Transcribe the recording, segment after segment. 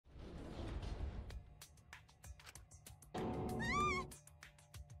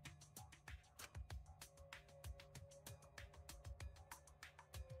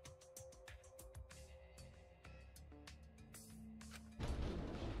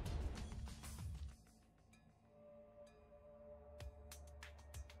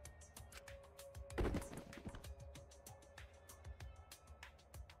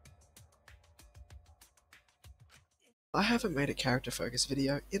I haven't made a character-focused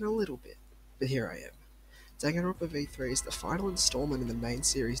video in a little bit, but here I am. Danganronpa V3 is the final installment in the main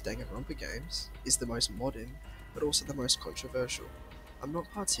series Danganronpa games, is the most modern, but also the most controversial. I'm not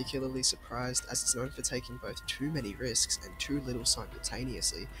particularly surprised as it's known for taking both too many risks and too little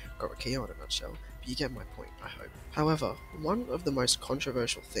simultaneously, Gorokia in a nutshell, but you get my point, I hope. However, one of the most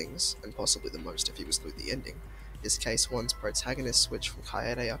controversial things, and possibly the most if he was through the ending, is Case 1's protagonist switch from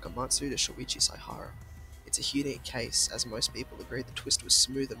Kaede Akamatsu to Shuichi Saihara. It's a unique case, as most people agree the twist was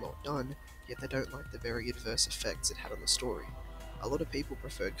smooth and well done, yet they don't like the very adverse effects it had on the story. A lot of people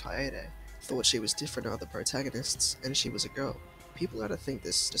preferred Kaede, thought she was different to other protagonists, and she was a girl. People gotta think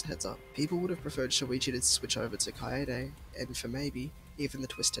this, just heads up. People would have preferred Shuichi to switch over to Kaede, and for maybe, even the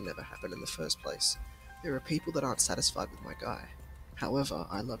twist to never happen in the first place. There are people that aren't satisfied with my guy. However,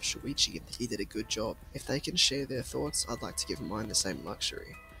 I love Shuichi and he did a good job. If they can share their thoughts, I'd like to give mine the same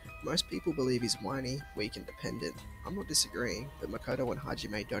luxury. Most people believe he's whiny, weak and dependent. I'm not disagreeing, but Makoto and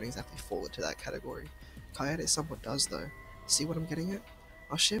Hajime don't exactly fall into that category. Kaede somewhat does though. See what I'm getting at?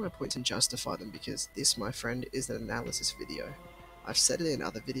 I'll share my points and justify them because this, my friend, is an analysis video. I've said it in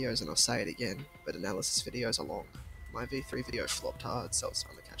other videos and I'll say it again, but analysis videos are long. My V3 video flopped hard, so it's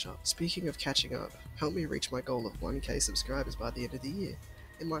time to catch up. Speaking of catching up, help me reach my goal of 1k subscribers by the end of the year.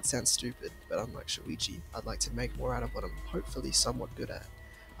 It might sound stupid, but unlike Shuichi, I'd like to make more out of what I'm hopefully somewhat good at.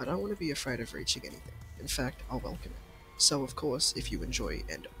 I don't want to be afraid of reaching anything. In fact, I'll welcome it. So of course, if you enjoy,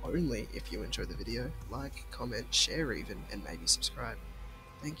 and only if you enjoy the video, like, comment, share even, and maybe subscribe.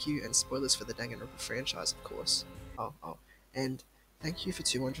 Thank you, and spoilers for the Danganronpa franchise, of course. And thank you for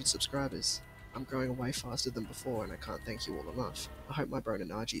 200 subscribers. I'm growing way faster than before, and I can't thank you all enough. I hope my bro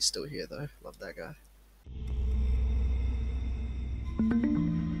Nanaji's still here though, love that guy.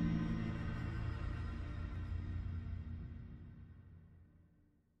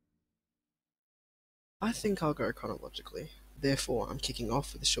 I think I'll go chronologically. Therefore, I'm kicking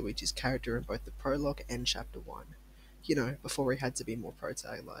off with Shuichi's character in both the prologue and chapter 1. You know, before he had to be more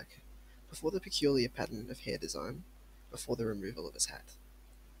protag-like. Before the peculiar pattern of hair design. Before the removal of his hat.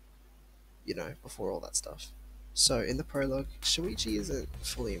 You know, before all that stuff. So, in the prologue, Shuichi isn't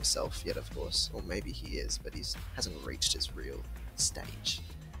fully himself yet, of course, or maybe he is, but he hasn't reached his real stage.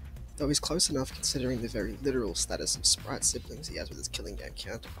 Though he's close enough considering the very literal status of sprite siblings he has with his Killing Game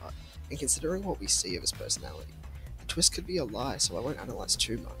counterpart, and considering what we see of his personality. The twist could be a lie, so I won't analyse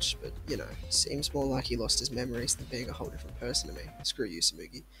too much, but, you know, seems more like he lost his memories than being a whole different person to me. Screw you,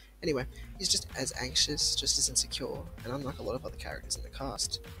 Samugi. Anyway, he's just as anxious, just as insecure, and unlike a lot of other characters in the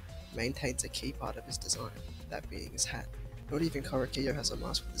cast, maintains a key part of his design, that being his hat. Not even Korokiyo has a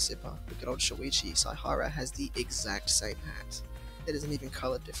mask with a zipper, but good old Shuichi Saihara has the exact same hat. It isn't even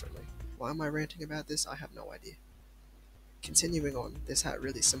coloured differently. Why am I ranting about this? I have no idea. Continuing on, this hat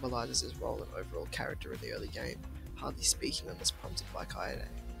really symbolises his role and overall character in the early game, hardly speaking unless prompted by Kaede.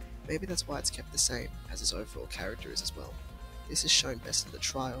 Maybe that's why it's kept the same, as his overall character is as well. This is shown best in the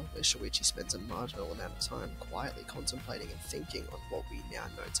trial, where Shuichi spends a marginal amount of time quietly contemplating and thinking on what we now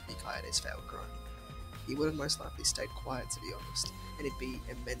know to be Kaede's failed crime. He would have most likely stayed quiet, to be honest, and he'd be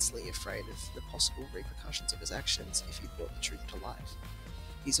immensely afraid of the possible repercussions of his actions if he brought the truth to light.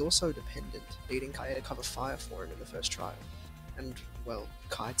 He's also dependent, needing Kaede to cover fire for him in the first trial, and, well,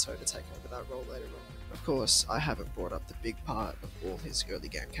 Kaito to take over that role later on. Of course, I haven't brought up the big part of all his early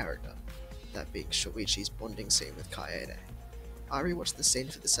game character, that being Shuichi's bonding scene with Kaede. I rewatched the scene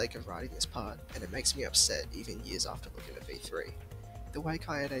for the sake of writing this part, and it makes me upset even years after looking at V3. The way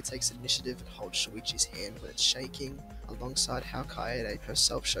Kaede takes initiative and holds Shuichi's hand when it's shaking, alongside how Kaede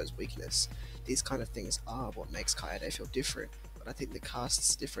herself shows weakness, these kind of things are what makes Kaede feel different, but I think the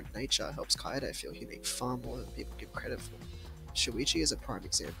cast's different nature helps Kaede feel unique far more than people give credit for. Shuichi is a prime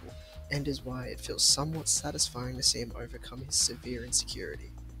example, and is why it feels somewhat satisfying to see him overcome his severe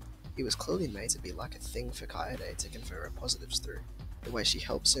insecurity. He was clearly made to be like a thing for Kaede to confer her positives through. The way she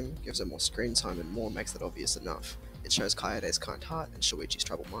helps him, gives her more screen time and more makes that obvious enough. It shows Kaede's kind heart and Shuichi's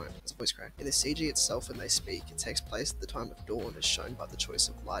troubled mind. It's a voice crack. In the CG itself when they speak, it takes place at the time of dawn as shown by the choice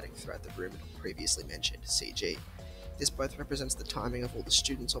of lighting throughout the room in previously mentioned CG. This both represents the timing of all the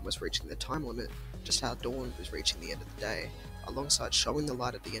students almost reaching their time limit, just how dawn was reaching the end of the day, alongside showing the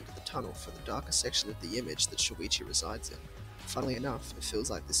light at the end of the tunnel for the darker section of the image that Shuichi resides in. Funnily enough, it feels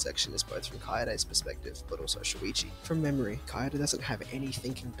like this section is both from Kaede's perspective, but also Shuichi. From memory, Kaede doesn't have any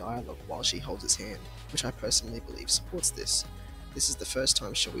thinking dialogue while she holds his hand, which I personally believe supports this. This is the first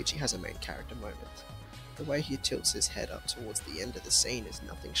time Shuichi has a main character moment. The way he tilts his head up towards the end of the scene is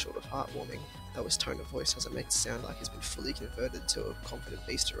nothing short of heartwarming, though his tone of voice doesn't make it sound like he's been fully converted to a confident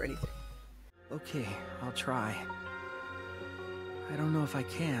beast or anything. Okay, I'll try. I don't know if I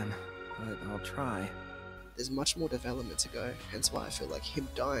can, but I'll try. There's much more development to go, hence why I feel like him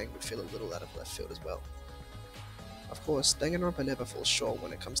dying would feel a little out of left field as well. Of course, Danganronpa never falls short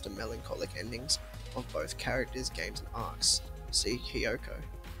when it comes to melancholic endings of both characters, games, and arcs. See Hyoko.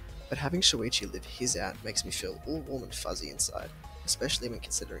 But having Shuichi live his out makes me feel all warm and fuzzy inside, especially when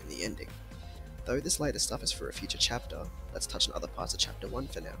considering the ending. Though this later stuff is for a future chapter, let's touch on other parts of Chapter 1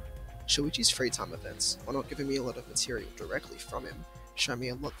 for now. Shuichi's free time events, while not giving me a lot of material directly from him, show me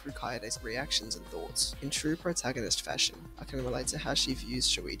a lot through Kaede's reactions and thoughts. In true protagonist fashion, I can relate to how she views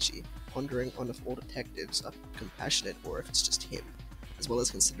Shuichi, pondering on if all detectives are compassionate or if it's just him, as well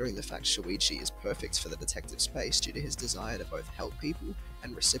as considering the fact Shuichi is perfect for the detective space due to his desire to both help people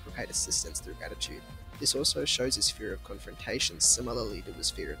and reciprocate assistance through gratitude. This also shows his fear of confrontation similarly to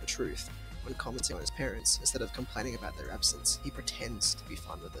his fear of the truth. When commenting on his parents, instead of complaining about their absence, he pretends to be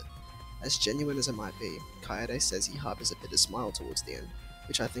fine with it. As genuine as it might be, Kaede says he harbours a bitter smile towards the end,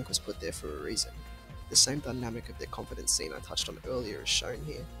 which I think was put there for a reason. The same dynamic of their confidence scene I touched on earlier is shown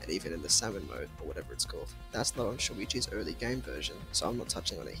here, and even in the salmon mode, or whatever it's called. That's not on Shuichi's early game version, so I'm not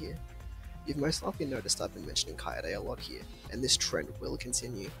touching on it here. You've most likely noticed I've been mentioning Kaede a lot here, and this trend will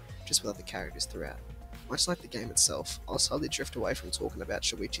continue, just with other characters throughout. Much like the game itself, I'll slowly drift away from talking about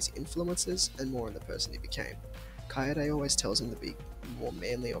Shuichi's influences and more on the person he became. Kaede always tells him to be more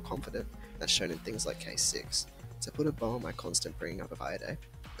manly or confident, that's shown in things like Case 6. To put a bow on my constant bringing up of Kaede,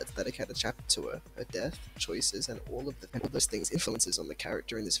 let's dedicate a chapter to her death, choices, and all those things influences on the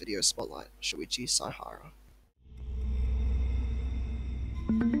character in this video's spotlight, Shuichi Saihara.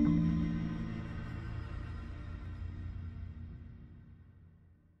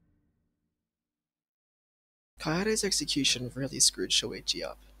 Kaede's execution really screwed Shuichi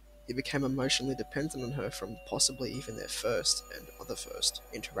up. He became emotionally dependent on her from possibly even their first, and other first,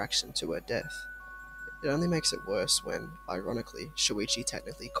 interaction to her death. It only makes it worse when, ironically, Shuichi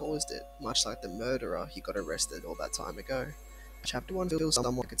technically caused it, much like the murderer he got arrested all that time ago. Chapter 1 feels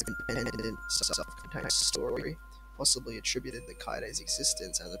somewhat like it's an independent, self-contained story, possibly attributed to Kaede's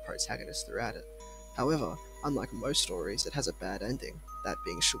existence as a protagonist throughout it. However, unlike most stories, it has a bad ending, that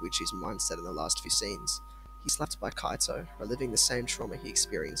being Shuichi's mindset in the last few scenes. He's slapped by Kaito, reliving the same trauma he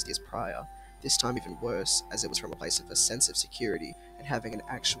experienced years prior, this time even worse, as it was from a place of a sense of security, and having an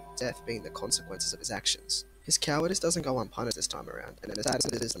actual death being the consequences of his actions. His cowardice doesn't go unpunished this time around, and as sad as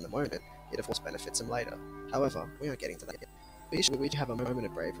it is in the moment, it of course benefits him later. However, we aren't getting to that yet. We have a moment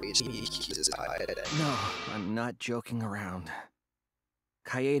of bravery which he accuses Kaede. No, I'm not joking around.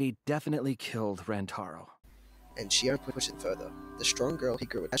 Kaede definitely killed Rantaro. And Shio pushed it further. The strong girl he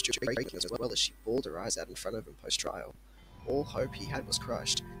grew attached to breaking as well as she bawled her eyes out in front of him post-trial. All hope he had was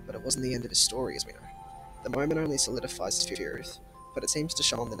crushed, but it wasn't the end of his story as we know. The moment only solidifies his truth, but it seems to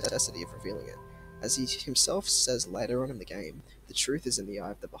show him the necessity of revealing it. As he himself says later on in the game, the truth is in the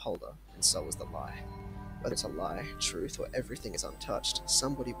eye of the beholder, and so is the lie. Whether it's a lie, truth, or everything is untouched,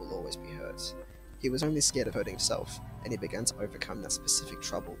 somebody will always be hurt. He was only scared of hurting himself, and he began to overcome that specific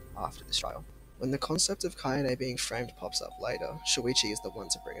trouble after this trial. When the concept of Kaede being framed pops up later, Shuichi is the one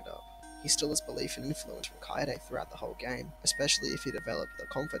to bring it up. He still has belief and influence from Kaede throughout the whole game, especially if he developed the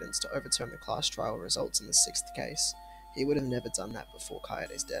confidence to overturn the class trial results in the 6th case. He would have never done that before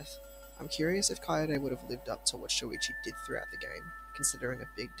Kaede's death. I'm curious if Kaede would have lived up to what Shuichi did throughout the game, considering a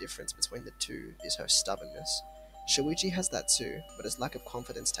big difference between the two is her stubbornness. Shuichi has that too, but his lack of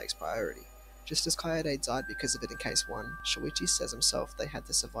confidence takes priority. Just as Kaede died because of it in Case 1, Shuichi says himself they had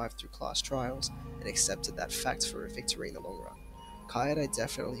to survive through class trials, and accepted that fact for a victory in the long run. Kaede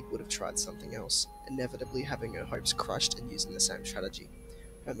definitely would have tried something else, inevitably having her hopes crushed and using the same strategy.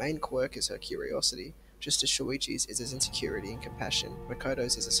 Her main quirk is her curiosity, just as Shuichi's is his insecurity and compassion,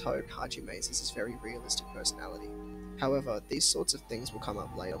 Makoto's is his hope, Hajime's is his very realistic personality. However, these sorts of things will come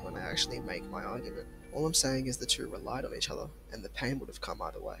up later when I actually make my argument. All I'm saying is the two relied on each other, and the pain would have come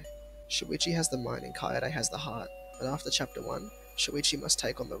either way. Shuichi has the mind and Kaede has the heart, but after Chapter 1, Shuichi must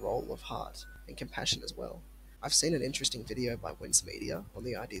take on the role of heart and compassion as well. I've seen an interesting video by Wince Media on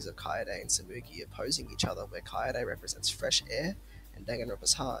the ideas of Kaede and Tsumugi opposing each other, where Kaede represents fresh air and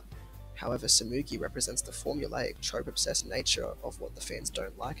Danganronpa's heart. However, Tsumugi represents the formulaic, trope-obsessed nature of what the fans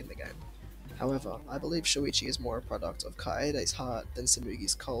don't like in the game. However, I believe Shuichi is more a product of Kaede's heart than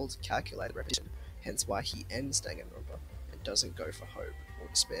Tsumugi's cold, calculated repetition, hence why he ends Danganronpa and doesn't go for hope or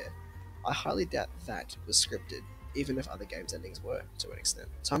despair. I highly doubt that was scripted, even if other games' endings were, to an extent.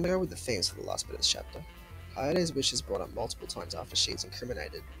 Time to go with the themes for the last bit of this chapter. Kaede's wish is brought up multiple times after she is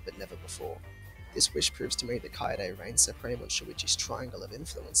incriminated, but never before. This wish proves to me that Kaede reigns supreme on Shuichi's triangle of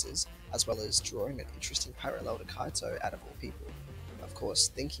influences, as well as drawing an interesting parallel to Kaito out of all people. Of course,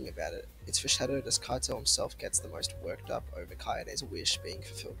 thinking about it, it's foreshadowed as Kaito himself gets the most worked up over Kaede's wish being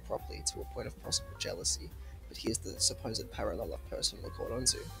fulfilled properly to a point of possible jealousy, but here's the supposed parallel I've personally caught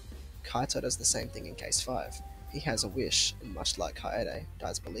onto. Kaito does the same thing in Case 5. He has a wish, and much like Kaede,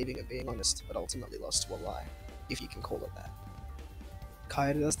 dies believing in being honest, but ultimately lost to a lie, if you can call it that.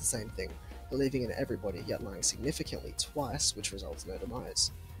 Kaede does the same thing, believing in everybody yet lying significantly twice, which results in her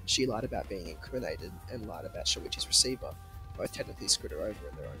demise. She lied about being incriminated, and lied about Shuichi's receiver, both technically screwed her over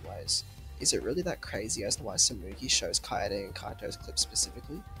in their own ways. Is it really that crazy as to why Samugi shows Kaede in Kaito's clip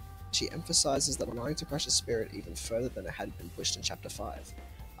specifically? She emphasizes that lying to crush his spirit even further than it had been pushed in Chapter 5.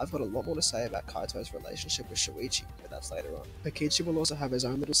 I've got a lot more to say about Kaito's relationship with Shuichi, but that's later on. Kokichi will also have his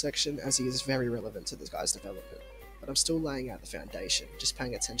own little section, as he is very relevant to this guy's development, but I'm still laying out the foundation, just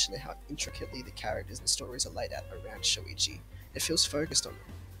paying attention to how intricately the characters and stories are laid out around Shuichi. It feels focused on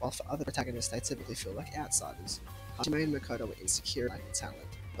them, while for other protagonists they typically feel like outsiders. Hajime and Makoto are insecure and lacking talent,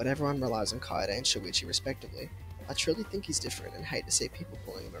 but everyone relies on Kaede and Shuichi respectively. I truly think he's different and hate to see people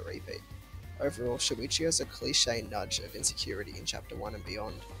calling him a repeat. Overall, Shuichi has a cliche nudge of insecurity in Chapter 1 and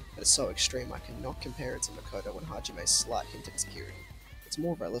beyond, but it's so extreme I cannot compare it to Makoto and Hajime's slight hint of insecurity. It's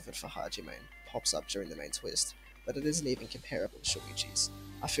more relevant for Hajime and pops up during the main twist, but it isn't even comparable to Shuichi's.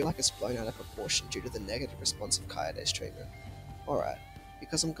 I feel like it's blown out of proportion due to the negative response of Kaede's treatment. Alright,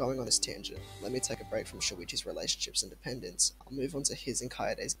 because I'm going on this tangent, let me take a break from Shuichi's relationships and dependence. I'll move on to his and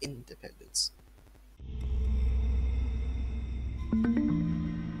Kaede's independence.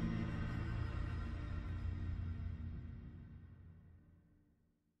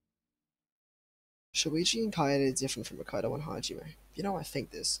 Shuichi and Kaede are different from Makoto and Hajime. You know I think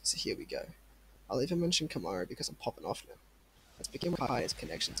this, so here we go. I'll even mention Kamaru because I'm popping off now. Let's begin with Kaede's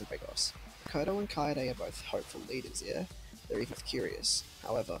connections and breakups. Makoto and Kaede are both hopeful leaders, yeah? They're even curious.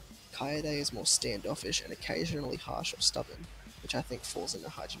 However, Kaede is more standoffish and occasionally harsh or stubborn, which I think falls into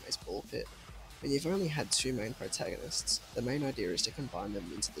Hajime's ball pit. When you've only had two main protagonists, the main idea is to combine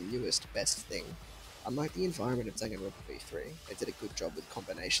them into the newest, best thing. Unlike the environment of Danganronpa V3, they did a good job with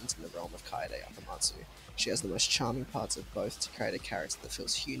combinations in the realm of Kaede Akamatsu. She has the most charming parts of both to create a character that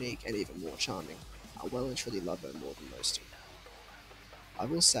feels unique and even more charming. I well and truly love her more than most two. I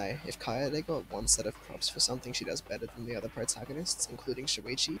will say, if Kaede got one set of props for something she does better than the other protagonists, including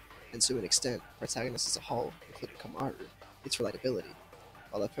Shuichi, and to an extent, protagonists as a whole, including Kamaru, it's relatability.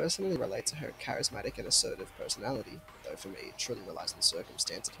 While I personally relate to her charismatic and assertive personality, though for me it truly relies on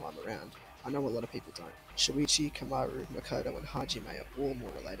circumstance and who I'm around, I know a lot of people don't. Shuichi, Kamaru, Makoto, and Hajime are all more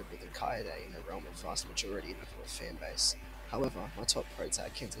relatable than Kaede in the realm of vast majority of the fanbase. However, my top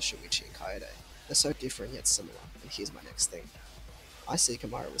protag kin to Shuichi and Kaede. They're so different yet similar, and here's my next thing. I see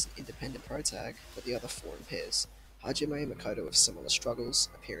Kamaru as an independent protag, but the other four in pairs. Hajime and Makoto have similar struggles,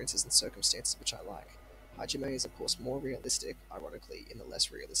 appearances, and circumstances which I like. Hajime is of course more realistic, ironically in a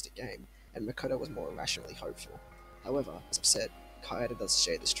less realistic game, and Makoto was more irrationally hopeful. However, as I've said, Kaede does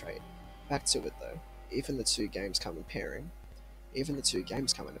share this trait. Back to it though, even the two games come in a pairing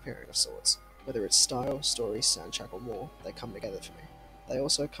of sorts. Whether it's style, story, soundtrack, or more, they come together for me. They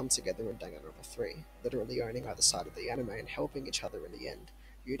also come together in Danganronpa 3, literally owning either side of the anime and helping each other in the end.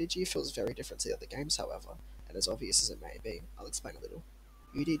 UDG feels very different to the other games however, and as obvious as it may be, I'll explain a little.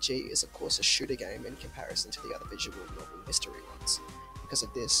 UDG is of course a shooter game in comparison to the other visual novel mystery ones. Because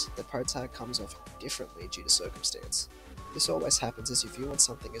of this, the protag comes off differently due to circumstance. This always happens as you view on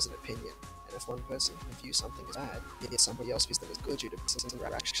something as an opinion, and if one person can view something as bad, yet somebody else views them as good due to some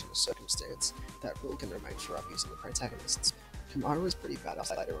interaction or circumstance, that rule can remain for up using the protagonists. Kamaru is pretty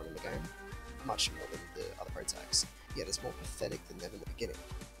badass later on in the game, much more than the other protags, yet is more pathetic than them in the beginning.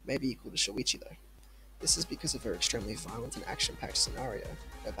 Maybe equal to Shuichi though. This is because of her extremely violent and action-packed scenario.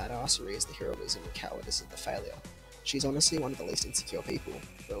 Her badassery is the heroism and cowardice is the failure. She's honestly one of the least insecure people,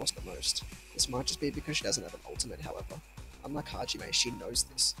 but also the most. This might just be because she doesn't have an ultimate, however. Unlike Hajime, she knows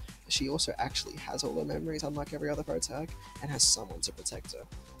this. She also actually has all her memories unlike every other protag, and has someone to protect her,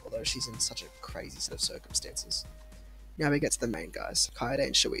 although she's in such a crazy set of circumstances. Now we get to the main guys, Kaede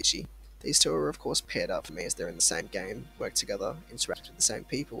and Shuichi. These two are of course paired up for me as they're in the same game, work together, interact with the same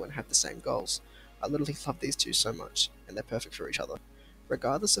people, and have the same goals. I literally love these two so much, and they're perfect for each other.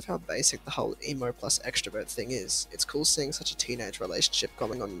 Regardless of how basic the whole emo plus extrovert thing is, it's cool seeing such a teenage relationship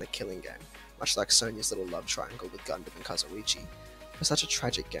going on in a killing game, much like Sonya's little love triangle with Gundam and Kazuichi. For such a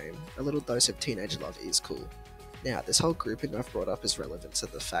tragic game, a little dose of teenage love is cool. Now, this whole grouping I've brought up is relevant to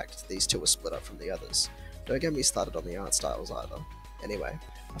the fact these two are split up from the others. Don't get me started on the art styles either. Anyway,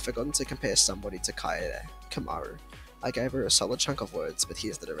 I've forgotten to compare somebody to Kaede, Kamaru. I gave her a solid chunk of words, but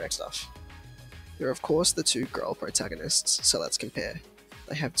here's the direct stuff. There are of course the two girl protagonists, so let's compare.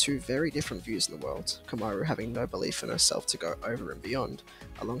 They have two very different views in the world, Komaru having no belief in herself to go over and beyond,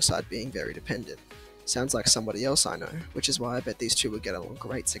 alongside being very dependent. Sounds like somebody else I know, which is why I bet these two would get along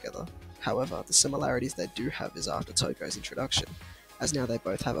great together. However, the similarities they do have is after Toko's introduction, as now they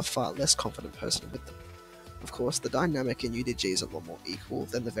both have a far less confident person with them. Of course, the dynamic in UDG is a lot more equal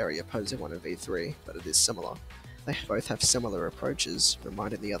than the very opposing one in V3, but it is similar. They both have similar approaches,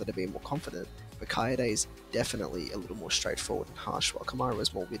 reminding the other to be more confident, but Kaede is definitely a little more straightforward and harsh, while Komaru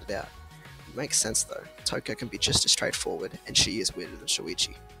is more weirded out. It makes sense though, Toko can be just as straightforward, and she is weirder than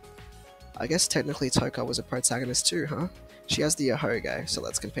Shuichi. I guess technically Toko was a protagonist too, huh? She has the Ahoge, so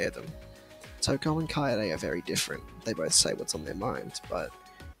let's compare them. Toko and Kaede are very different, they both say what's on their mind, but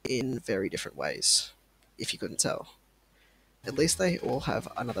in very different ways, if you couldn't tell. At least they all have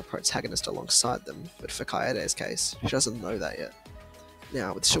another protagonist alongside them, but for Kaede's case, she doesn't know that yet.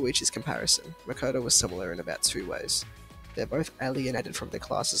 Now, with Shuichi's comparison, Makoto was similar in about two ways. They're both alienated from their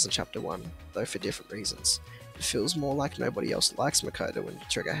classes in Chapter 1, though for different reasons. It feels more like nobody else likes Makoto in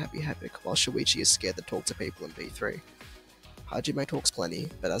Trigger Happy Havoc, while Shuichi is scared to talk to people in V3. Hajime talks plenty,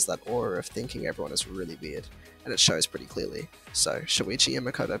 but has that aura of thinking everyone is really weird, and it shows pretty clearly, so Shuichi and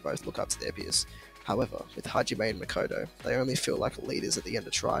Makoto both look up to their peers. However, with Hajime and Makoto, they only feel like leaders at the end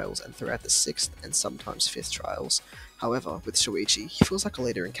of trials and throughout the 6th and sometimes 5th trials. However, with Shuichi, he feels like a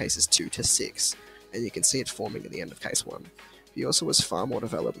leader in cases 2 to 6, and you can see it forming at the end of case 1. He also was far more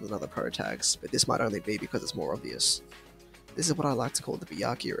developed than other protags, but this might only be because it's more obvious. This is what I like to call the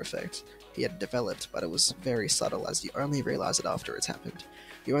Byakuya effect. He had developed, but it was very subtle as you only realise it after it's happened.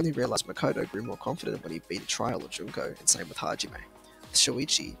 You only realise Makoto grew more confident when he beat a trial of Junko, and same with Hajime. With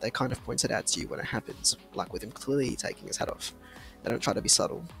Shuichi, they kind of point it out to you when it happens, like with him clearly taking his hat off. They don't try to be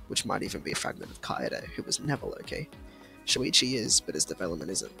subtle, which might even be a fragment of Kaede, who was never low-key. Shuichi is, but his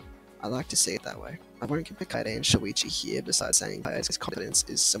development isn't. I like to see it that way. I won't compare Kaede and Shuichi here, besides saying Kaede's confidence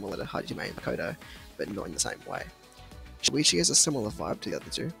is similar to Hajime and Makoto, but not in the same way. Shuichi has a similar vibe to the other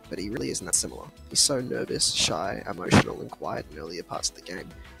two, but he really isn't that similar. He's so nervous, shy, emotional, and quiet in earlier parts of the game,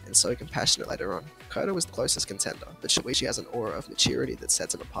 and so compassionate later on. Koto is the closest contender, but Shuichi has an aura of maturity that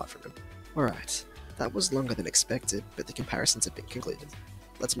sets him apart from him. Alright, that was longer than expected, but the comparisons have been concluded.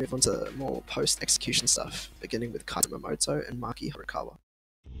 Let's move on to more post-execution stuff, beginning with Kaito Momoto and Maki Horikawa.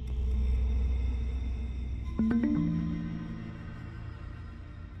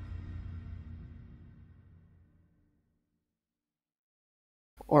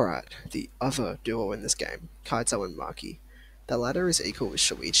 Alright, the other duo in this game, Kaito and Maki. The latter is equal with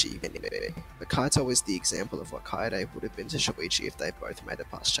Shuichi, but Kaito is the example of what Kaede would have been to Shuichi if they both made it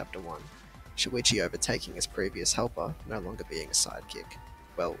past Chapter 1. Shuichi overtaking his previous helper, no longer being a sidekick.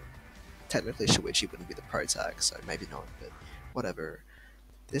 Well, technically Shuichi wouldn't be the protag, so maybe not, but whatever.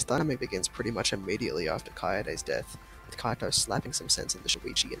 This dynamic begins pretty much immediately after Kaede's death, with Kaito slapping some sense into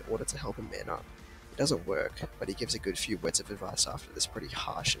Shuichi in order to help him man up. It doesn't work, but he gives a good few words of advice after this pretty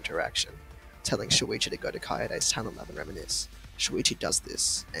harsh interaction, telling Shuichi to go to Kaede's talent lab and reminisce. Shuichi does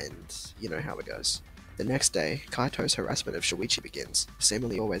this, and you know how it goes. The next day, Kaito's harassment of Shuichi begins,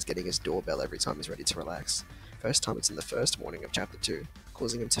 seemingly always getting his doorbell every time he's ready to relax. First time it's in the first morning of Chapter 2,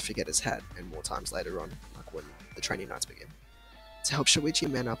 causing him to forget his hat, and more times later on, like when the training nights begin. To help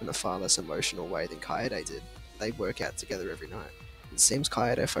Shuichi man up in a far less emotional way than Kaede did, they work out together every night. It seems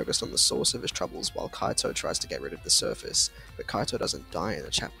Kaede focused on the source of his troubles while Kaito tries to get rid of the surface, but Kaito doesn't die in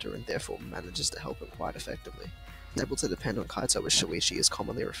the chapter and therefore manages to help him quite effectively. He's able to depend on Kaito as Shuichi is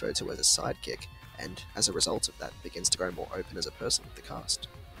commonly referred to as a sidekick, and as a result of that begins to grow more open as a person with the cast.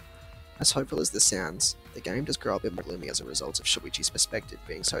 As hopeful as this sounds, the game does grow a bit more gloomy as a result of Shuichi's perspective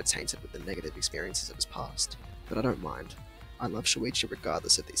being so tainted with the negative experiences of his past, but I don't mind. I love Shuichi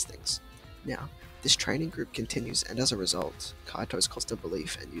regardless of these things. Now, this training group continues, and as a result, Kaito's constant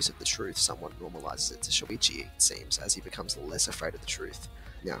belief and use of the truth somewhat normalizes it to Shuichi, it seems, as he becomes less afraid of the truth.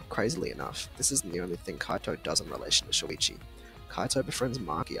 Now, crazily enough, this isn't the only thing Kaito does in relation to Shuichi. Kaito befriends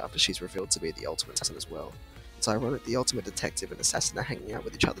Maki after she's revealed to be the ultimate assassin as well. It's ironic the ultimate detective and assassin are hanging out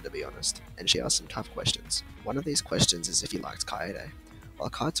with each other, to be honest, and she asks some tough questions. One of these questions is if he likes Kaede. While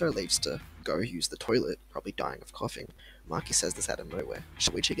Kaito leaves to go use the toilet, probably dying of coughing, Maki says this out of nowhere.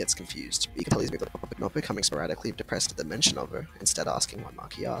 Shuichi gets confused. You can tell he's not becoming sporadically depressed at the mention of her, instead asking why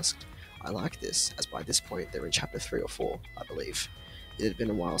Maki asked. I like this, as by this point they're in Chapter 3 or 4, I believe. It had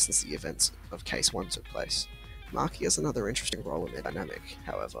been a while since the events of Case 1 took place. Maki has another interesting role in their dynamic,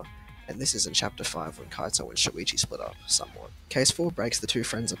 however, and this is in Chapter 5 when Kaito and Shuichi split up, somewhat. Case 4 breaks the two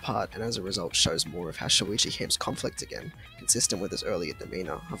friends apart and as a result shows more of how Shuichi handles conflict again, consistent with his earlier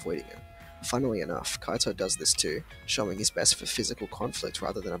demeanour, avoiding it. Funnily enough, Kaito does this too, showing his best for physical conflict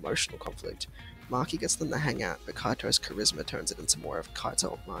rather than emotional conflict. Maki gets them to hang out, but Kaito's charisma turns it into more of a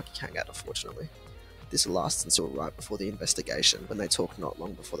Kaito and Maki hangout, unfortunately. This lasts until right before the investigation, when they talk not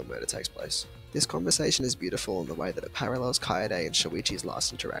long before the murder takes place. This conversation is beautiful in the way that it parallels Kaede and Shuichi's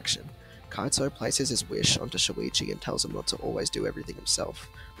last interaction. Kaito places his wish onto Shuichi and tells him not to always do everything himself,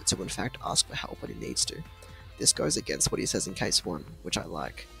 but to in fact ask for help when he needs to. This goes against what he says in Case 1, which I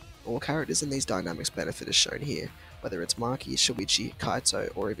like. All characters in these dynamics benefit as shown here, whether it's Maki, Shuichi, Kaito,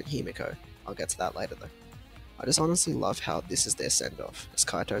 or even Himiko. I'll get to that later though. I just honestly love how this is their send-off, as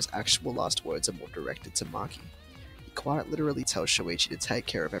Kaito's actual last words are more directed to Maki. He quite literally tells Shuichi to take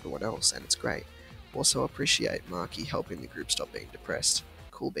care of everyone else, and it's great. Also appreciate Maki helping the group stop being depressed.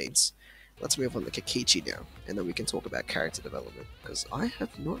 Cool beans. Let's move on to Kokichi now, and then we can talk about character development, because I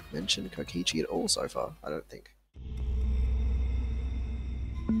have not mentioned Kokichi at all so far, I don't think.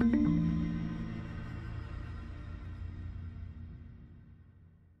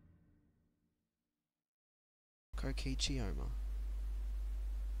 Kokichi Oma.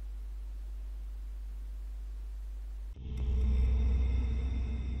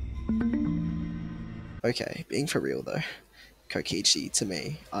 Okay, being for real though, Kokichi, to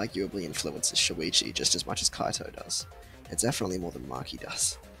me, arguably influences Shuichi just as much as Kaito does, and definitely more than Maki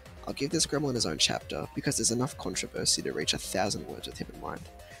does. I'll give this gremlin his own chapter, because there's enough controversy to reach 1,000 words with him in mind.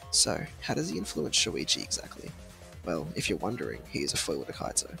 So, how does he influence Shuichi exactly? Well, if you're wondering, he is a foil to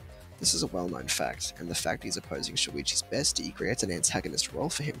Kaito. This is a well-known fact, and the fact he's opposing Shuichi's bestie creates an antagonist role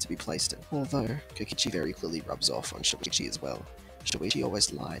for him to be placed in. Although, Kokichi very clearly rubs off on Shuichi as well. Shuichi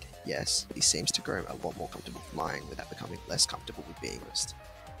always lied, yes, but he seems to grow a lot more comfortable with lying without becoming less comfortable with being honest.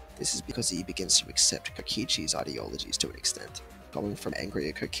 This is because he begins to accept Kokichi's ideologies to an extent, going from angry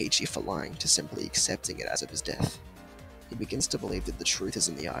at Kokichi for lying to simply accepting it as of his death. He begins to believe that the truth is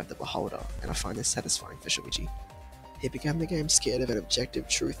in the eye of the beholder, and I find this satisfying for Shuichi. He began the game scared of an objective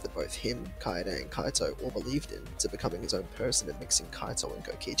truth that both him, Kaede, and Kaito all believed in, to becoming his own person and mixing Kaito and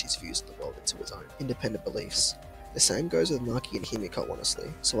Kokichi's views of the world into his own independent beliefs. The same goes with Maki and Himiko, honestly,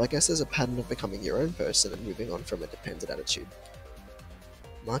 so I guess there's a pattern of becoming your own person and moving on from a dependent attitude.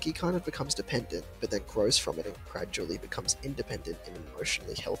 Maki kind of becomes dependent, but then grows from it and gradually becomes independent in an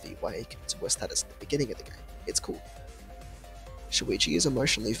emotionally healthy way compared to where status at the beginning of the game. It's cool. Shuichi is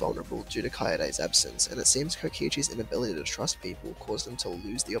emotionally vulnerable due to Kaede's absence, and it seems Kokichi's inability to trust people caused him to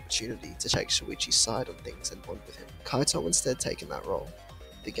lose the opportunity to take Shuichi's side on things and bond with him. Kaito instead taken that role.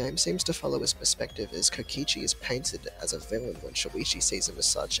 The game seems to follow his perspective as Kokichi is painted as a villain when Shuichi sees him as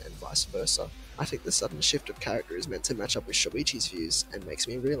such, and vice versa. I think the sudden shift of character is meant to match up with Shuichi's views and makes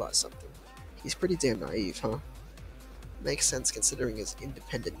me realize something. He's pretty damn naive, huh? Makes sense considering his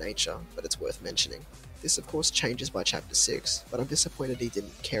independent nature, but it's worth mentioning. This of course changes by chapter 6, but I'm disappointed he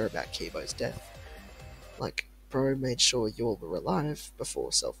didn't care about Kibo's death. Like, bro made sure you all were alive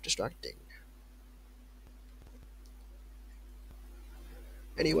before self-destructing.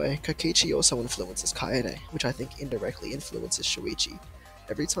 Anyway, Kokichi also influences Kaede, which I think indirectly influences Shuichi.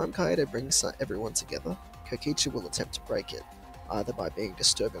 Every time Kaede brings everyone together, Kokichi will attempt to break it, either by being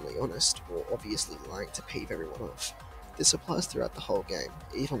disturbingly honest or obviously lying to peeve everyone off. This applies throughout the whole game,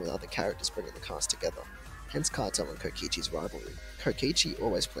 even with other characters bringing the cast together, hence Kaito and Kokichi's rivalry. Kokichi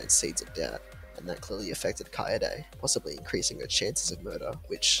always plants seeds of doubt, and that clearly affected Kaede, possibly increasing her chances of murder,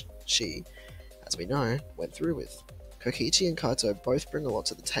 which she, as we know, went through with. Kokichi and Kaito both bring a lot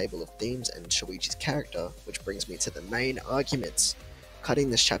to the table of themes and Shuichi's character, which brings me to the main arguments.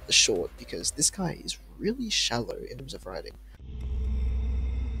 Cutting this chapter short because this guy is really shallow in terms of writing.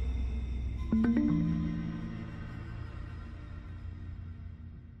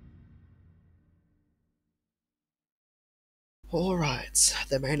 Alright,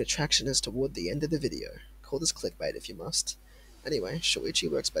 the main attraction is toward the end of the video. Call this clickbait if you must. Anyway,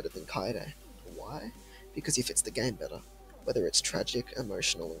 Shuichi works better than Kaede. Why? Because he fits the game better. Whether it's tragic,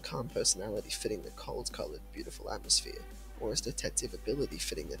 emotional, and calm personality fitting the cold-coloured, beautiful atmosphere, or his detective ability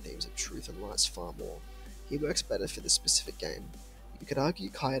fitting the themes of truth and lies far more, he works better for this specific game. You could argue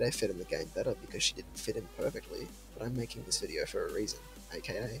Kaede fit in the game better because she didn't fit in perfectly, but I'm making this video for a reason,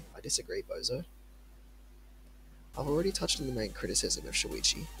 aka, I disagree, bozo. I've already touched on the main criticism of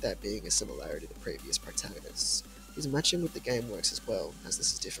Shuichi, that being a similarity to previous protagonists. His matching with the game works as well, as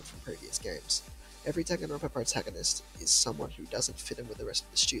this is different from previous games. Every Danganronpa protagonist is someone who doesn't fit in with the rest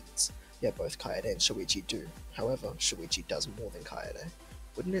of the students, yet both Kaede and Shuichi do. However, Shuichi does more than Kaede.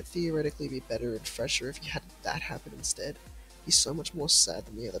 Wouldn't it theoretically be better and fresher if you had that happen instead? He's so much more sad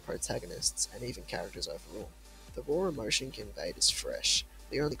than the other protagonists, and even characters overall. The raw emotion conveyed is fresh.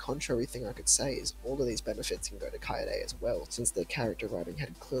 The only contrary thing I could say is all of these benefits can go to Kaede as well, since the character writing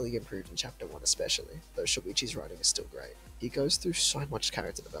had clearly improved in chapter 1 especially, though Shuichi's writing is still great. He goes through so much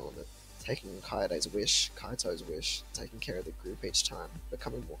character development. taking Kaede's wish, Kaito's wish, taking care of the group each time,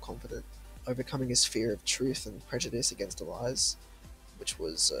 becoming more confident, overcoming his fear of truth and prejudice against lies, which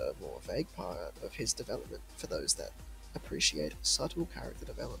was a more vague part of his development for those that appreciate subtle character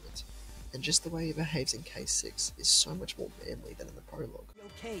development. And just the way he behaves in Case 6 is so much more manly than in the prologue.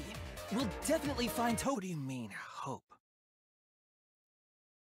 Okay, we'll definitely find hope. What do you mean, hope?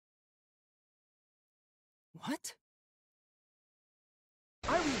 What?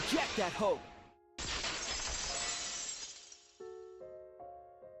 I reject that hope!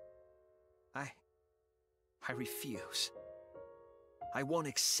 I refuse. I won't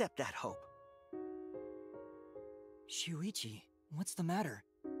accept that hope. Shuichi, what's the matter?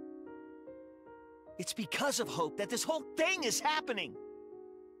 It's because of hope that this whole thing is happening!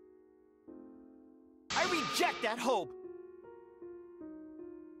 I reject that hope!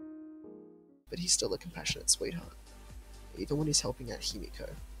 But he's still a compassionate sweetheart. Even when he's helping out Himiko,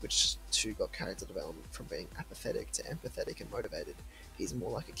 which too got character development from being apathetic to empathetic and motivated, he's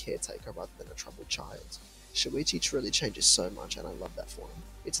more like a caretaker rather than a troubled child. Shuichi truly changes so much, and I love that for him.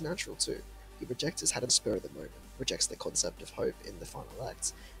 It's natural too. He rejects his had spur of the moment, rejects the concept of hope in the final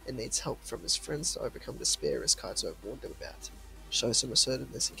acts, and needs help from his friends to overcome despair as Kaito warned him about. Shows some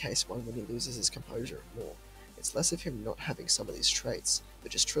assertiveness in Case 1 when he loses his composure and more. It's less of him not having some of these traits,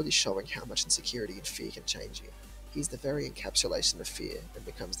 but just truly showing how much insecurity and fear can change you. He's the very encapsulation of fear and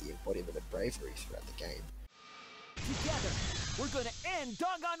becomes the embodiment of bravery throughout the game. Together, we're gonna end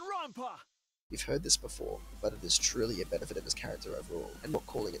Danganronpa! You've heard this before, but it is truly a benefit of his character overall, and not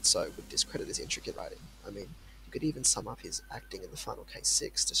calling it so would discredit his intricate writing. I mean, you could even sum up his acting in the final Case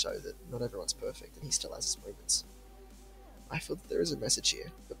 6 to show that not everyone's perfect and he still has his moments. I feel that there is a message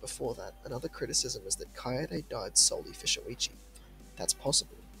here, but before that, another criticism is that Kaede died solely for Shuichi. That's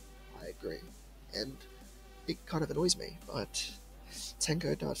possible, I agree, and it kind of annoys me, but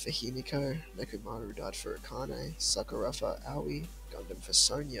Tenko died for Himiko, Nekomaru died for Akane, Sakura for Aoi, Gundam for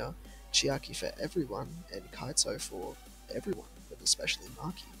Sonya, Chiaki for everyone, and Kaito for everyone, but especially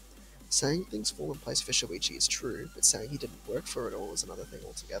Maki. Saying things fall in place for Shuichi is true, but saying he didn't work for it all is another thing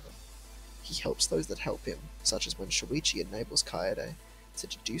altogether. He helps those that help him, such as when Shuichi enables Kaede to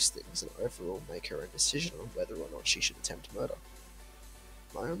deduce things and overall make her own decision on whether or not she should attempt murder.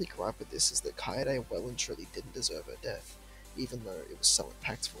 My only gripe with this is that Kaede well and truly didn't deserve her death, even though it was so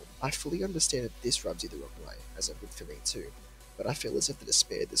impactful. I fully understand that this rubs you the wrong way, as it would for me too, but I feel as if the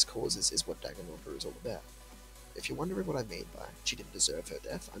despair this causes is what Danganronpa is all about. If you're wondering what I mean by she didn't deserve her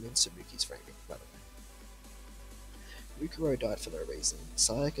death, I mean Sabuki's framing, by the way. Mukuro died for no reason,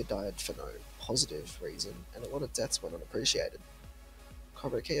 Sayaka died for no positive reason, and a lot of deaths went unappreciated.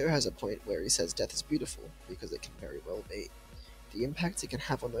 Korokeo has a point where he says death is beautiful, because it can very well be. The impact it can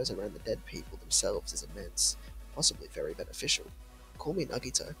have on those around the dead people themselves is immense, possibly very beneficial. Call me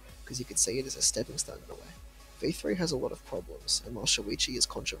Nagito, because you could see it as a stepping stone in a way. V3 has a lot of problems, and while Shuichi is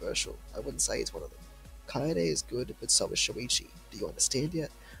controversial, I wouldn't say he's one of them. Kaede is good, but so is Shuichi. Do you understand yet?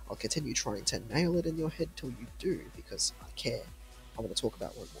 I'll continue trying to nail it in your head till you do, because I care. I want to talk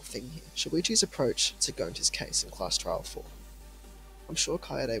about one more thing here. Shuichi's approach to Gonta's case in Class Trial 4. I'm sure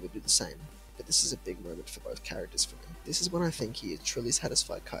Kaede would do the same, but this is a big moment for both characters for me. This is when I think he has truly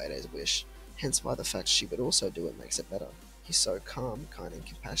satisfied Kaede's wish, hence why the fact she would also do it makes it better. He's so calm, kind and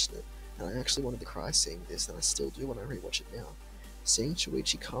compassionate, and I actually wanted to cry seeing this, and I still do when I rewatch it now. Seeing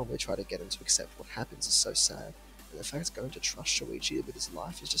Shuichi calmly try to get him to accept what happens is so sad, and the fact going to trust Shuichi with his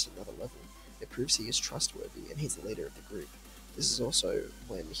life is just another level. It proves he is trustworthy, and he's the leader of the group. This is also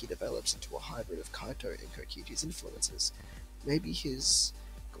when he develops into a hybrid of Kaito and Kokichi's influences. Maybe his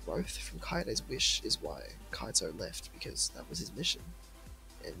growth from Kaede's wish is why Kaito left, because that was his mission.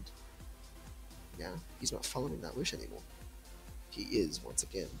 And now he's not following that wish anymore. He is, once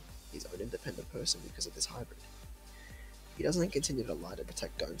again, his own independent person because of this hybrid. He doesn't continue to lie to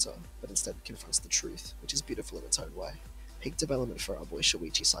protect Gonta, but instead confronts the truth, which is beautiful in its own way. Peak development for our boy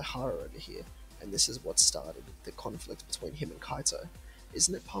Shuichi Saihara over here, and this is what started the conflict between him and Kaito.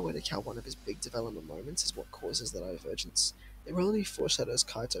 Isn't it poetic how one of his big development moments is what causes the divergence? It really foreshadows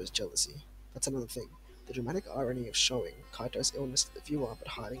Kaito's jealousy. That's another thing. The dramatic irony of showing Kaito's illness to the viewer but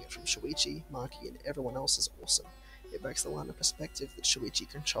hiding it from Shuichi, Maki, and everyone else is awesome. It breaks the line of perspective that Shuichi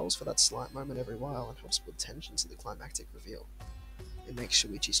controls for that slight moment every while and helps build tension to the climactic reveal. It makes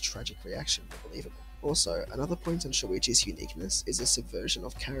Shuichi's tragic reaction more believable. Also, another point on Shuichi's uniqueness is a subversion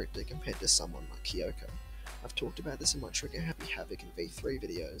of character compared to someone like Kyoko. I've talked about this in my Trigger Happy Havoc and V3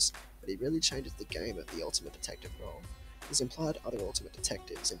 videos, but he really changes the game of the ultimate detective role. There's implied other ultimate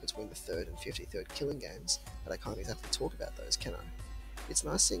detectives in between the 3rd and 53rd killing games, but I can't exactly talk about those, can I? It's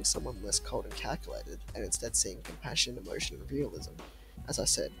nice seeing someone less cold and calculated, and instead seeing compassion, emotion, and realism. As I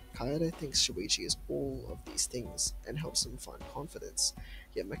said, Kaede thinks Shuichi is all of these things and helps him find confidence,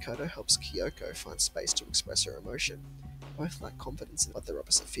 yet Makoto helps Kyoko find space to express her emotion. Both lack confidence in their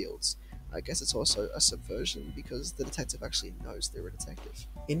opposite fields. I guess it's also a subversion because the detective actually knows they're a detective.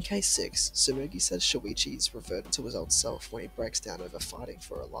 In case 6, Tsumugi says Shuichi's reverted to his old self when he breaks down over fighting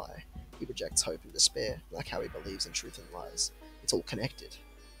for a lie. He rejects hope and despair, like how he believes in truth and lies. It's all connected.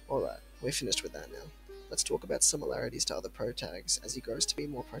 Alright, we're finished with that now. Let's talk about similarities to other protags as he grows to be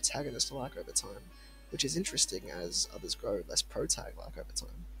more protagonist-like over time, which is interesting as others grow less protag-like over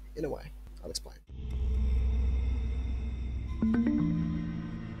time. In a way, I'll explain.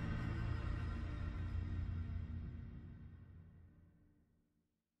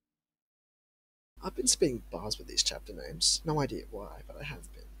 I've been spitting bars with these chapter names, no idea why, but I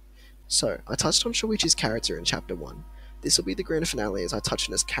have been. So, I touched on Shuichi's character in Chapter 1. This will be the grand finale as I touch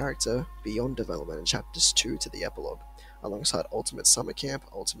on his character beyond development in Chapters 2 to the epilogue, alongside Ultimate Summer Camp,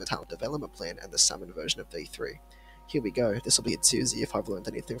 Ultimate Talent Development Plan, and the Summon version of V3. Here we go, this will be a doozy if I've learned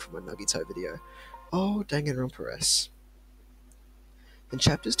anything from my Nagito video. Oh, Danganronpa S. In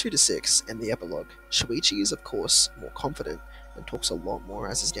chapters 2 to 6 and the epilogue, Shuichi is of course more confident and talks a lot more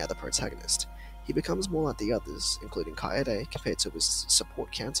as is now the protagonist. He becomes more like the others, including Kaede, compared to his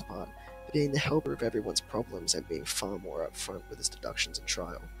support counterpart, being the helper of everyone's problems and being far more upfront with his deductions and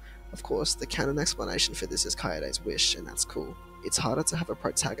trial. Of course, the canon explanation for this is Kaede's wish, and that's cool. It's harder to have a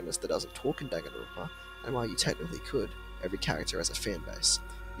protagonist that doesn't talk in Danganronpa, and while you technically could, every character has a fanbase.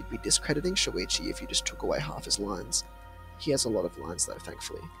 You'd be discrediting Shuichi if you just took away half his lines. He has a lot of lines though,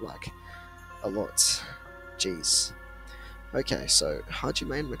 thankfully. Like, a lot. Jeez. Okay, so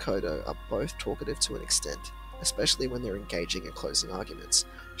Hajime and Makoto are both talkative to an extent, especially when they're engaging in closing arguments.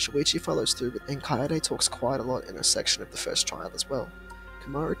 Shuichi follows through, and Kaede talks quite a lot in a section of the first trial as well.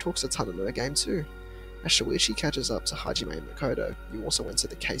 Kamaru talks a ton in her game too. As Shuichi catches up to Hajime and Makoto, you also enter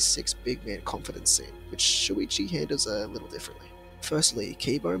the Case 6 big man confidence scene, which Shuichi handles a little differently. Firstly,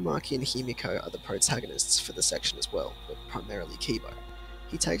 Kibo, Maki, and Himiko are the protagonists for the section as well, but primarily Kibo.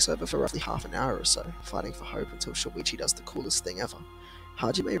 He takes over for roughly half an hour or so, fighting for hope until Shuichi does the coolest thing ever.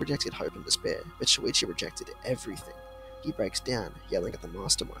 Hajime rejected hope and despair, but Shuichi rejected everything. He breaks down, yelling at the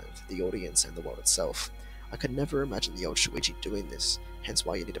mastermind, the audience, and the world itself. I could never imagine the old Shuichi doing this, hence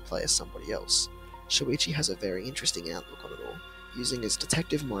why you need to play as somebody else. Shuichi has a very interesting outlook on it all. Using his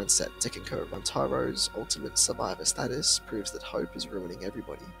detective mindset to conquer Rantaro's ultimate survivor status proves that hope is ruining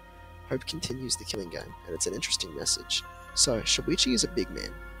everybody. Hope continues the killing game, and it's an interesting message. So, Shuichi is a big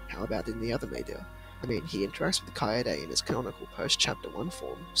man. How about in the other media? I mean, he interacts with Kaede in his canonical post-Chapter 1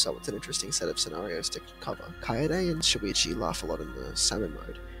 form, so it's an interesting set of scenarios to cover. Kaede and Shuichi laugh a lot in the salmon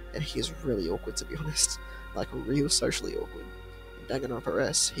mode, and he is really awkward to be honest. Like, real socially awkward. In Danganronpa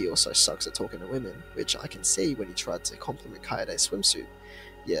S, he also sucks at talking to women, which I can see when he tried to compliment Kaede's swimsuit.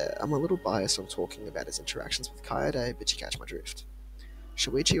 Yeah, I'm a little biased on talking about his interactions with Kaede, but you catch my drift.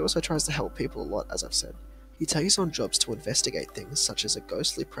 Shuichi also tries to help people a lot, as I've said. He takes on jobs to investigate things such as a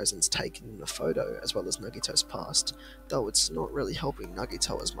ghostly presence taken in a photo as well as Nagito's past, though it's not really helping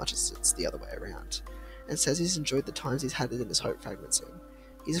Nagito as much as it's the other way around, and says he's enjoyed the times he's had in his Hope Fragment scene.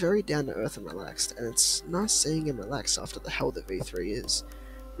 He's very down to earth and relaxed, and it's nice seeing him relax after the hell that V3 is.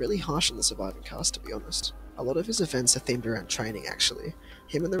 Really harsh on the surviving cast, to be honest. A lot of his events are themed around training, actually.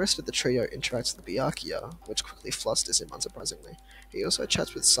 Him and the rest of the trio interact with Byakuya, which quickly flusters him unsurprisingly. He also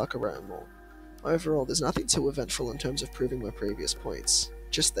chats with Sakura and more. Overall, there's nothing too eventful in terms of proving my previous points,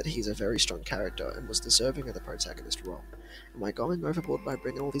 just that he's a very strong character and was deserving of the protagonist role. Am I going overboard by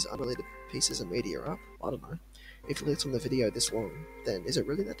bringing all these unrelated pieces of media up? I don't know. If you looked on the video this long, then is it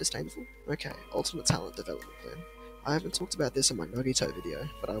really that disdainful? Okay, Ultimate Talent Development Plan. I haven't talked about this in my Nagito video,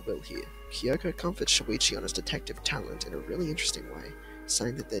 but I will here. Kyoko comforts Shuichi on his detective talent in a really interesting way,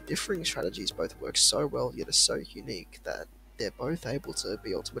 saying that their differing strategies both work so well yet are so unique that they're both able to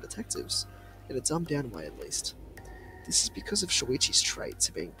be ultimate detectives. In a dumbed down way at least. This is because of Shuichi's traits,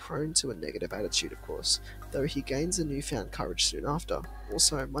 being prone to a negative attitude of course, though he gains a newfound courage soon after.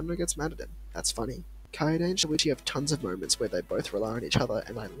 Also, Mundo gets mad at him. That's funny. Kaede and Shuichi have tons of moments where they both rely on each other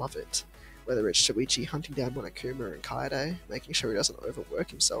and I love it. Whether it's Shuichi hunting down Monokuma and Kaede, making sure he doesn't overwork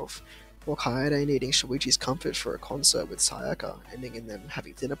himself, or Kaede needing Shuichi's comfort for a concert with Sayaka, ending in them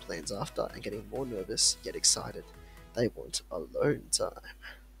having dinner plans after and getting more nervous yet excited. They want alone time.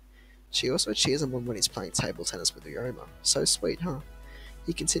 She also cheers him on when he's playing table tennis with Ryoma. So sweet, huh?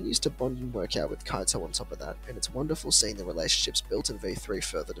 He continues to bond and work out with Kaito on top of that, and it's wonderful seeing the relationships built in V3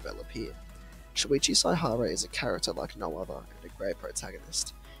 further develop here. Shuichi Saihara is a character like no other, and a great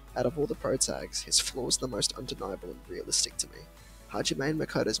protagonist. Out of all the protags, his flaws are the most undeniable and realistic to me. Hajime and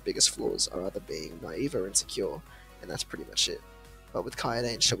Makoto's biggest flaws are either being naive or insecure, and that's pretty much it. But with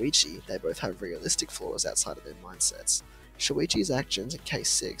Kaede and Shuichi, they both have realistic flaws outside of their mindsets. Shuichi's actions in Case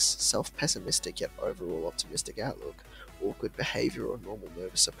 6, self-pessimistic yet overall optimistic outlook, awkward behaviour or normal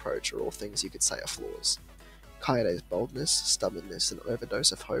nervous approach are all things you could say are flaws. Kaede's boldness, stubbornness, and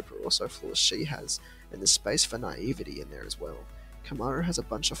overdose of hope are also flaws she has, and there's space for naivety in there as well. Kamaru has a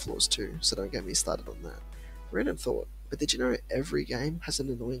bunch of flaws too, so don't get me started on that. Random thought, but did you know every game has an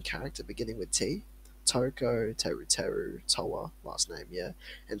annoying character beginning with T? Toko, Teru, Towa, last name, yeah,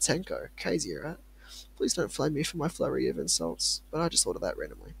 and Tenko, crazy, right? Please don't flame me for my flurry of insults, but I just thought of that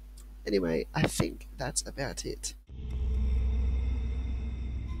randomly. Anyway, I think that's about it.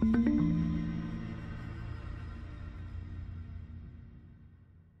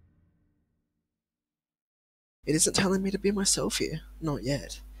 It isn't telling me to be myself here. Not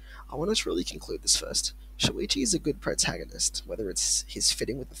yet. I want to really conclude this first. Shuichi is a good protagonist, whether it's his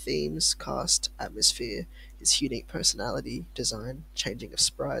fitting with the themes, cast, atmosphere, his unique personality, design, changing of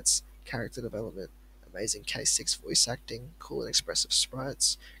sprites, character development, amazing Case 6 voice acting, cool and expressive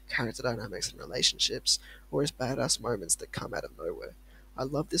sprites, character dynamics and relationships, or his badass moments that come out of nowhere. I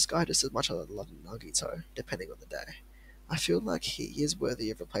love this guy just as much as I love Nagito, depending on the day. I feel like he is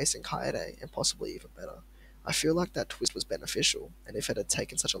worthy of replacing Kaede, and possibly even better. I feel like that twist was beneficial, and if it had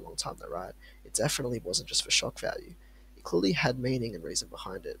taken such a long time to write, it definitely wasn't just for shock value. It clearly had meaning and reason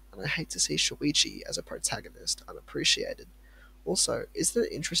behind it, and I hate to see Shuichi as a protagonist unappreciated. Also, isn't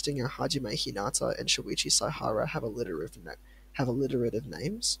it interesting how Hajime Hinata and Shuichi Saihara have alliterative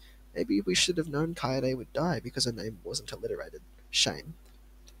names? Maybe we should have known Kaede would die because her name wasn't alliterated. Shame.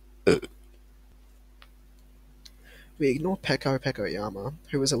 We ignore Peko Pekoyama,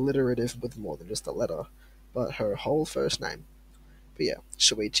 who is alliterative with more than just a letter, but her whole first name. But yeah,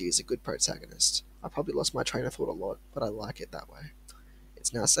 Shuichi is a good protagonist. I probably lost my train of thought a lot, but I like it that way.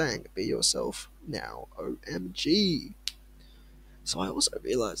 It's now saying, be yourself, now OMG. So I also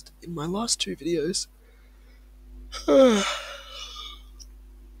realized in my last two videos that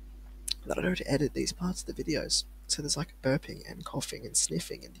I don't edit these parts of the videos. So there's like burping and coughing and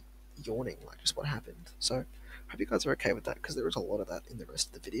sniffing and yawning, like just what happened. So I hope you guys are okay with that, because there is a lot of that in the rest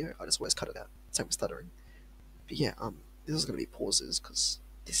of the video. I just always cut it out. Same with stuttering. But yeah, this is going to be pauses because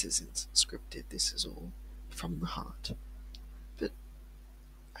this isn't scripted. This is all from the heart. But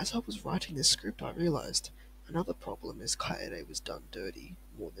as I was writing this script, I realized another problem is Kaede was done dirty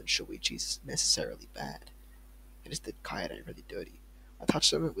more than Shuichi's necessarily bad. It is that Kaede really dirty. I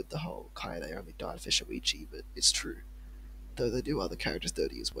touched on it with the whole Kaede only died for Shuichi, but it's true. Though they do other characters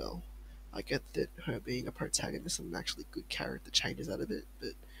dirty as well. I get that her being a protagonist and an actually good character changes out of it,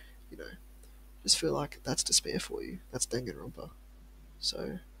 but you know, just feel like that's despair for you. That's Danganronpa.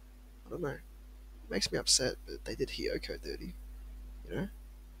 So, I don't know. It makes me upset, but they did Hiyoko dirty. You know?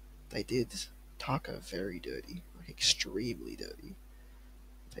 They did Taka very dirty. Like, extremely dirty.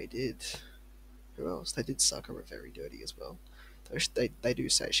 They did... Who else? They did Sakura very dirty as well. They do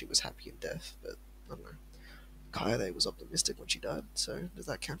say she was happy in death, but I don't know. Kaede was optimistic when she died, so does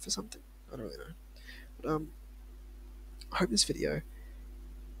that count for something? I don't really know. But, I hope this video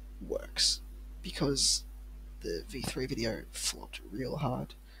works, because the V3 video flopped real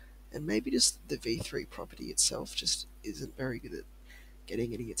hard, and maybe just the V3 property itself just isn't very good at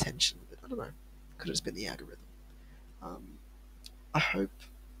getting any attention, but I don't know. Could have just been the algorithm. I hope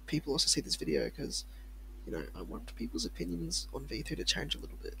people also see this video because, you know, I want people's opinions on V3 to change a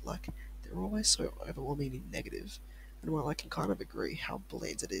little bit. Like, they're always so overwhelmingly negative, and while I can kind of agree how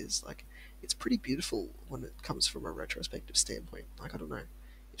bland it is, like, it's pretty beautiful when it comes from a retrospective standpoint. Like, I don't know.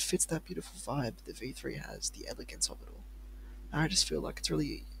 It fits that beautiful vibe the V3 has, the elegance of it all. And I just feel like it's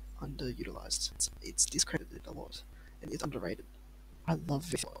really underutilized. It's discredited a lot, and it's underrated. I love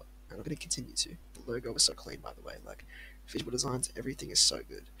visual, and I'm going to continue to. The logo is so clean, by the way. Like, visual designs, everything is so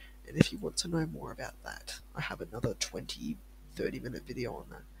good. And if you want to know more about that, I have another 20, 30-minute video on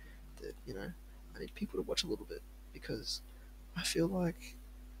that. That, you know, I need people to watch a little bit, because I feel like,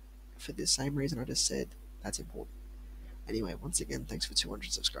 for the same reason I just said, that's important. Anyway, once again, thanks for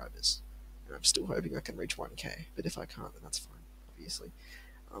 200 subscribers. And I'm still hoping I can reach 1k, but if I can't, then that's fine, obviously.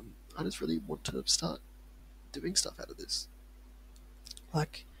 I just really want to start doing stuff out of this.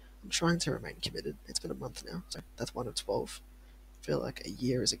 Like, I'm trying to remain committed. It's been a month now, so that's 1 of 12. I feel like a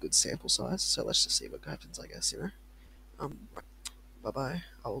year is a good sample size, so let's just see what happens, I guess, you know? Right. Bye-bye.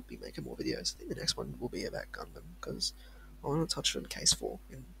 I'll be making more videos. I think the next one will be about Gundam, because I want to touch on Case 4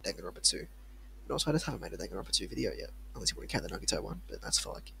 in Danganronpa 2. And also, I just haven't made a Danganronpa 2 video yet, unless you want to count the Nagito one, but that's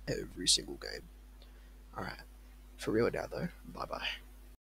for, like, every single game. Alright. For real now, though. Bye-bye.